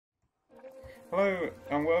Hello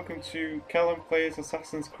and welcome to Callum plays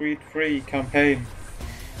Assassin's Creed 3 campaign.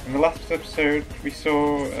 In the last episode we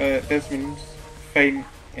saw Desmond faint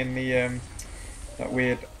in the that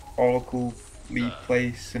weird oracle lead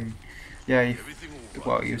place, and yeah,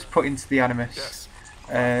 he was put into the Animus,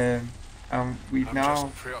 and we've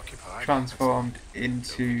now transformed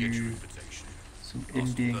into some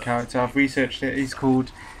Indian character. I've researched it. He's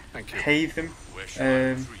called Haytham,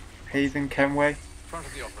 Haytham Kenway. Front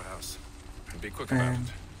of the opera house. And be quick about it.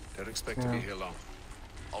 Don't expect to be here long.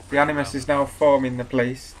 The Animus is now forming the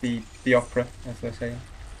place, the opera, as they're saying.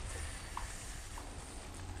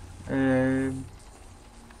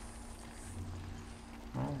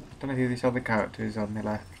 Well, I don't know who this other character is on the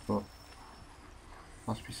left, but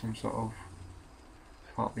must be some sort of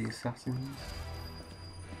part of the assassins.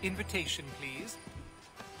 Invitation, please.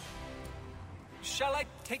 Shall I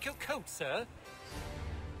take your coat, sir?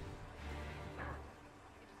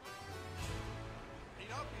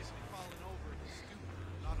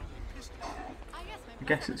 I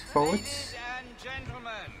guess it's forwards. Ladies and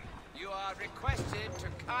gentlemen, you are requested to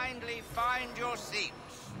kindly find your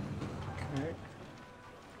seats. Okay.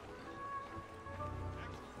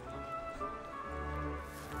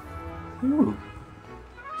 Ooh.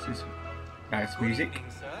 This is nice music. Good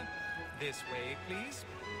evening, sir. This way, please.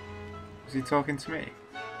 Is he talking to me?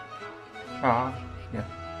 Ah, yeah.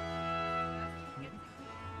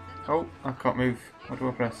 Oh, I can't move. What do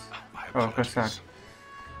I press? Oh, I press that.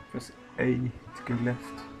 Press A to go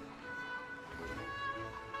left.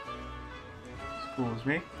 Excuse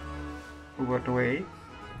me. Over the way.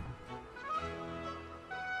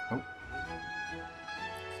 Oh.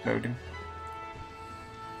 It's loading.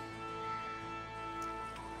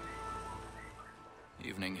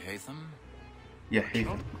 Evening, Haytham. Yeah,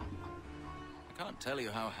 Haytham. I can't tell you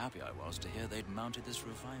how happy I was to hear they'd mounted this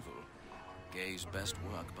revival. Gay's best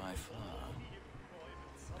work by far.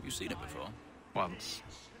 Have you seen it before? Once.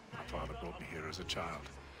 My father brought me here as a child.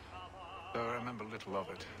 Though I remember little of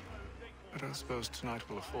it. I don't suppose tonight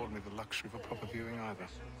will afford me the luxury of a proper viewing either.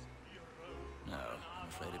 No, I'm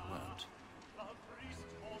afraid it won't.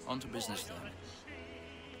 On to business then.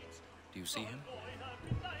 Do you see him?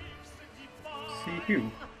 See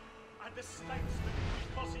who?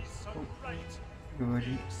 Oh,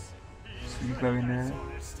 good. See you going there.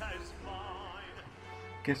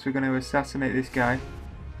 Guess we're going to assassinate this guy.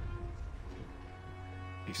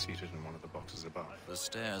 He's seated in one of the boxes above. The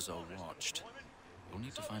stairs are watched. You'll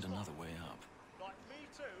need to find another way up. Like me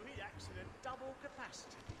too, he acts in a double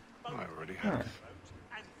capacity. I already have.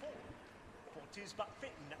 And four. For 'tis but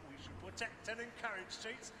fitting that we should protect and encourage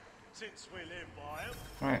cheats, since we live by 'em.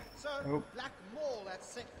 Right. So, Oh. Black Mall had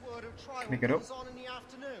sent word of trial Can I get up? goes on in the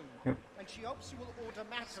afternoon. Yep. And she hopes you will order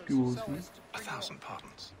matters Excuse so me. as to A bring thousand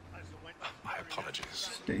pardons. My apologies.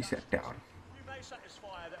 Stay set down. We may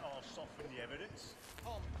satisfy that I'll soften the evidence.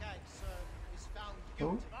 Tom Gates is found Oh.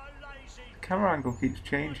 guilty. No lazy. The camera angle keeps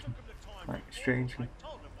changing. Like, strangely.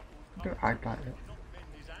 Don't hide like that. Not bend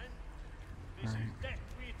his hand. This is Right. death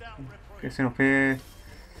without reprieve. Getting up here.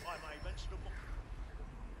 I may venture to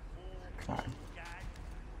Climb. gag.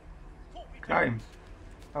 Climb.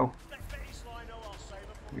 Oh, Let Betty Sly know I'll save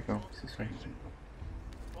her here we go. It's this way.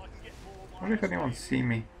 if I can get more of I my wonder if anyone's seen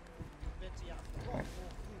me. Betty had brought Right. more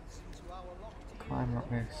goods into our locked Climb like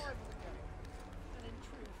this. and in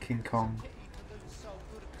truth, King Kong. pity to lose so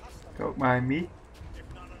good a customer. Don't mind me.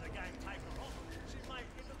 If none of the gang take her on, she may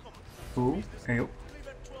in the common. Oh, hey up. Leave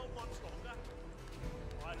her 12 months longer.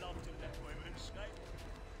 I love to let women escape.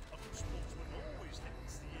 A good sportsman always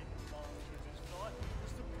thinks the end of his life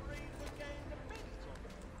was to breathe the game to bends on.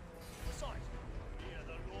 Besides, here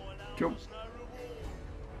the law allows Jump. us no reward.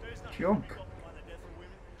 There's nothing Jump. we got by the death of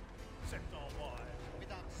women, except our wives.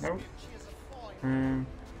 Without No. dispute, she is a fine.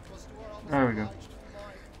 It was to her I was There we go. obliged for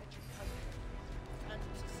my education. And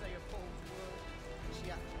to say a bold word, she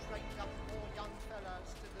hath trained up more young fellows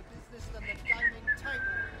to the business than the gaming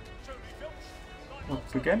table. Truly, Filch, like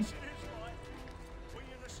Once Dr. again. Wilson is right. We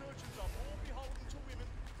and the surgeons are more beholden to women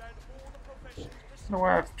than all the professions. I don't know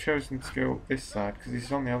why I've chosen to go this side, because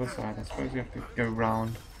he's on the other side. I suppose you have to go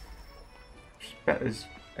round. Just bet there's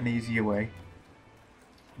an easier way.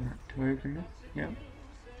 Right, to open this? Yeah.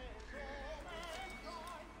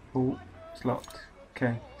 Oh, it's locked.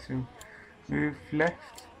 Okay, so move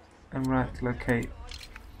left and right to locate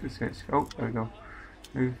the switch. Oh, there we go.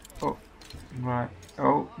 Move up and right.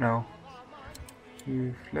 Oh, no.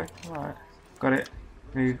 Move left and right. Got it.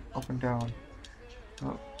 Move up and down.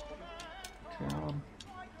 Up. Down.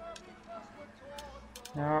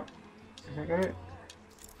 No. Has I got it?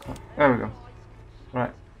 There we go.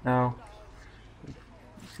 Right, now.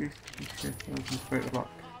 Let's see if we can break the block.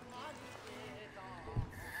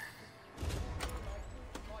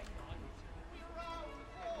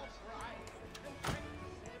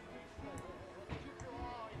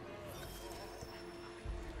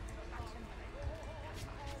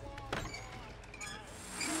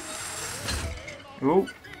 Oh!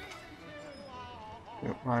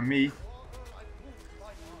 Don't mind me.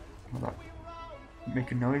 Will that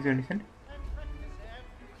make a noise or anything?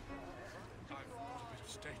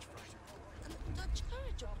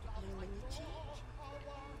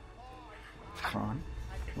 Come on.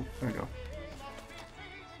 Oh, there we go.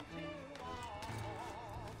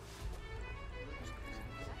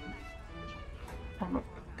 Oh, look,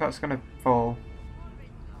 that's gonna fall.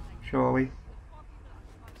 Surely.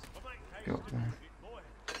 Go up there.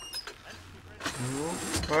 Oh,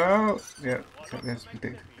 well, yeah, that's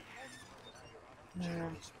predicted.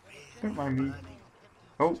 Don't mind me.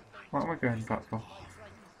 Oh, what am I going back for?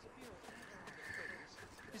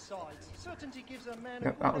 Besides, certainty gives a man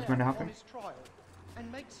Yep, a that was meant to happen. on his trial,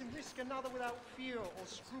 and makes him risk another without fear or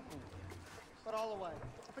scruple. But all away,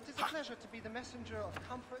 for it is a pleasure to be the messenger of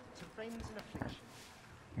comfort to friends in affliction.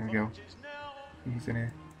 There we go. He's in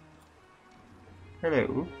here.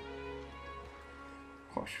 Hello.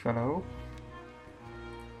 Posh fellow.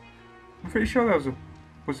 I'm pretty sure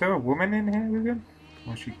was there a woman in here with him?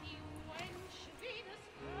 Or she?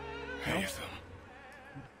 Haytham.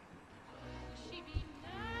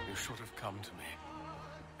 You should have come to me.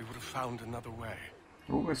 We would have found another way.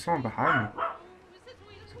 Oh, there's someone behind me.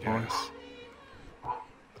 It's a boy. Yes.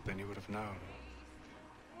 But then you would have known.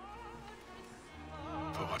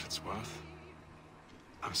 For what it's worth,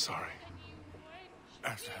 I'm sorry.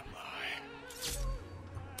 As am I.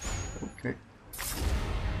 Okay.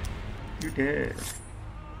 You dead.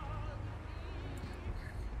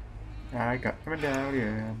 I got the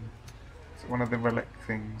medallion. It's one of the relic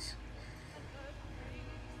things.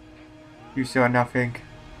 You saw nothing.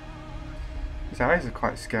 His eyes are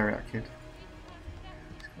quite scary, that kid.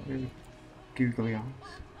 He's got really googly eyes.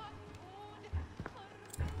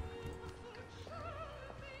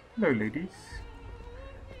 Hello, ladies.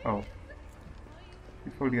 Oh.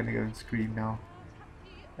 You're probably gonna go and scream now.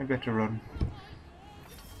 I better run.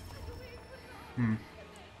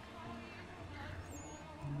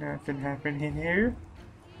 Nothing happened in here.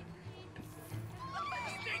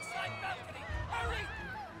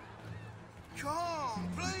 Come,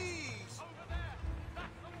 please!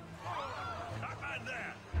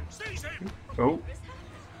 Oh.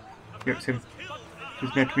 Yep, it's him.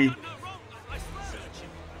 He's meant to be.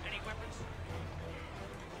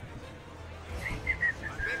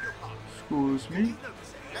 Excuse me.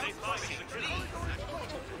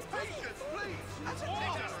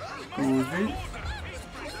 Excuse me.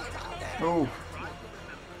 Oh.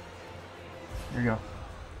 There we go.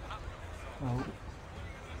 Oh.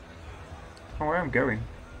 Oh, where I'm going.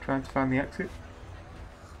 Trying to find the exit.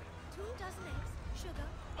 2 dozen eggs, sugar.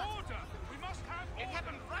 Order! We must have It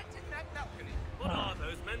happened right in that balcony. What are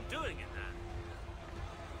those men doing in there?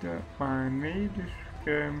 Don't mind me, just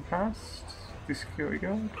going past the security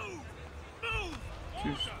guard.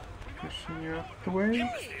 Just pushing you out the way.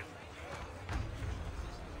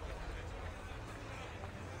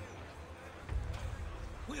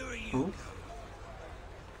 Where are you? Oh.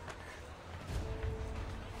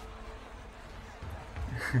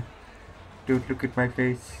 Don't look at my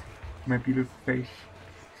face. My beautiful face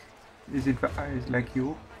isn't for eyes like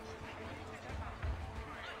you.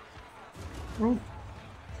 Oh.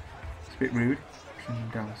 It's a bit rude. Pushing him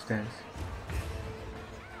downstairs.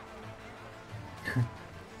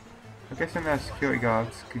 I guess I'm not security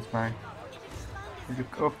guards because I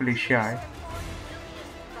look awfully shy.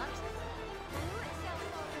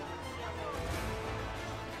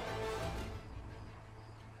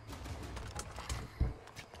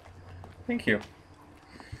 Thank you.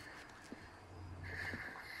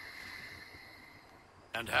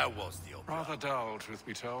 And how was the opera? Rather dull, truth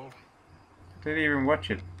be told. Didn't even watch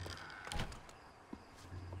it.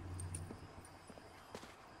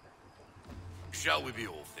 Shall we be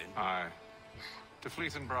off then? Aye. To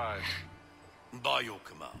Fleet and Bride. By your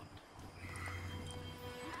command.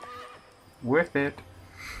 Worth it.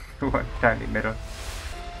 What tiny mirror.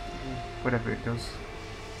 Whatever it does.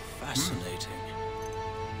 Fascinating.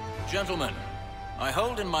 Gentlemen, I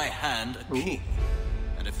hold in my hand a key.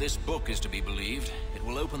 And if this book is to be believed, it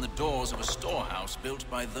will open the doors of a storehouse built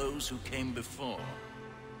by those who came before.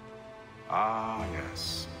 Ah,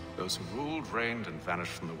 yes. Those who ruled, reigned, and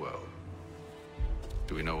vanished from the world.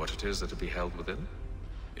 Do we know what it is that to be held within?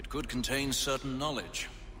 It could contain certain knowledge.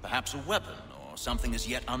 Perhaps a weapon, or something as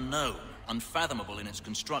yet unknown, unfathomable in its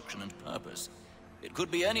construction and purpose. It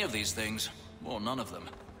could be any of these things, or none of them.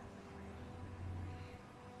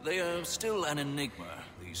 They are still an enigma,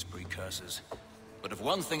 these precursors. But of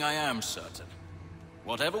one thing I am certain.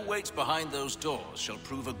 Whatever waits behind those doors shall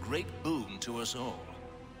prove a great boon to us all.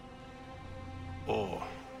 Or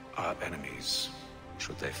our enemies,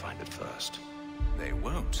 should they find it first. They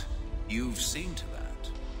won't. You've seen to that.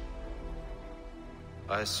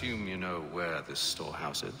 I assume you know where this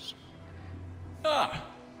storehouse is? Ah,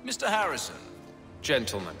 Mr. Harrison.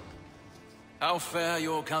 Gentlemen, How fare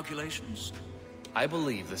your calculations? I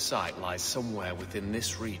believe the site lies somewhere within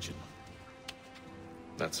this region.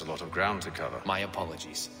 That's a lot of ground to cover. My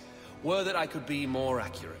apologies. Were that I could be more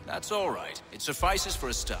accurate. That's all right. It suffices for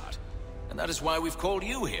a start. And that is why we've called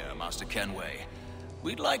you here, Master Kenway.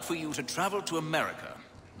 We'd like for you to travel to America,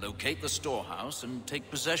 locate the storehouse, and take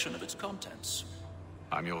possession of its contents.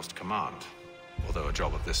 I'm yours to command, although a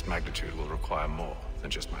job of this magnitude will require more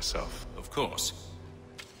than just myself. Of course.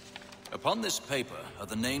 Upon this paper are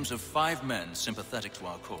the names of 5 men sympathetic to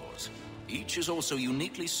our cause. Each is also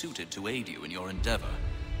uniquely suited to aid you in your endeavor.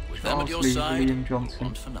 With them at your Lee, side, William you Johnson.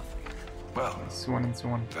 want for nothing. Well, So on and so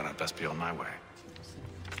on. then I'd best be on my way.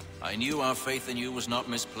 I knew our faith in you was not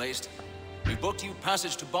misplaced. We booked you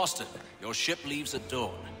passage to Boston. Your ship leaves at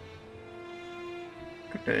dawn.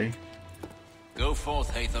 Good day. Go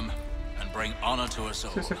forth, Haytham, and bring honor to us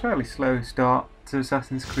all. So it's a fairly slow start to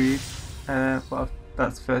Assassin's Creed, but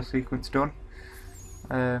that's the first sequence done.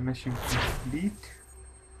 Mission complete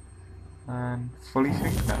and fully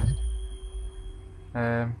synchronized.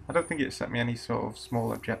 I don't think it set me any sort of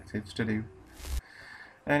small objectives to do.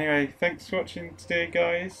 Anyway, thanks for watching today,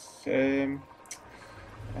 guys.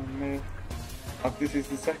 This is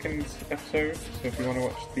the second episode, so if you want to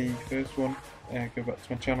watch the first one, go back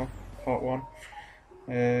to my channel, part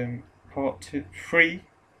 1. Part 3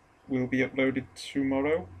 will be uploaded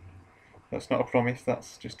tomorrow. That's not a promise,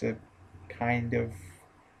 that's just a kind of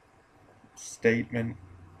statement,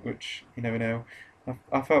 which you never know.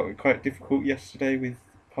 I felt it quite difficult yesterday with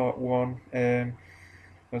part 1. There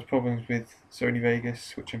was problems with Sony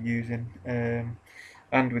Vegas, which I'm using, and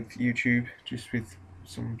with YouTube, just with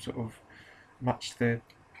some sort of match the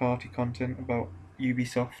party content about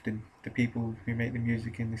Ubisoft and the people who make the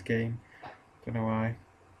music in this game. Don't know why.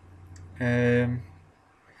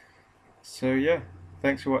 So yeah,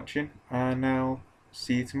 thanks for watching, and I'll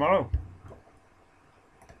see you tomorrow.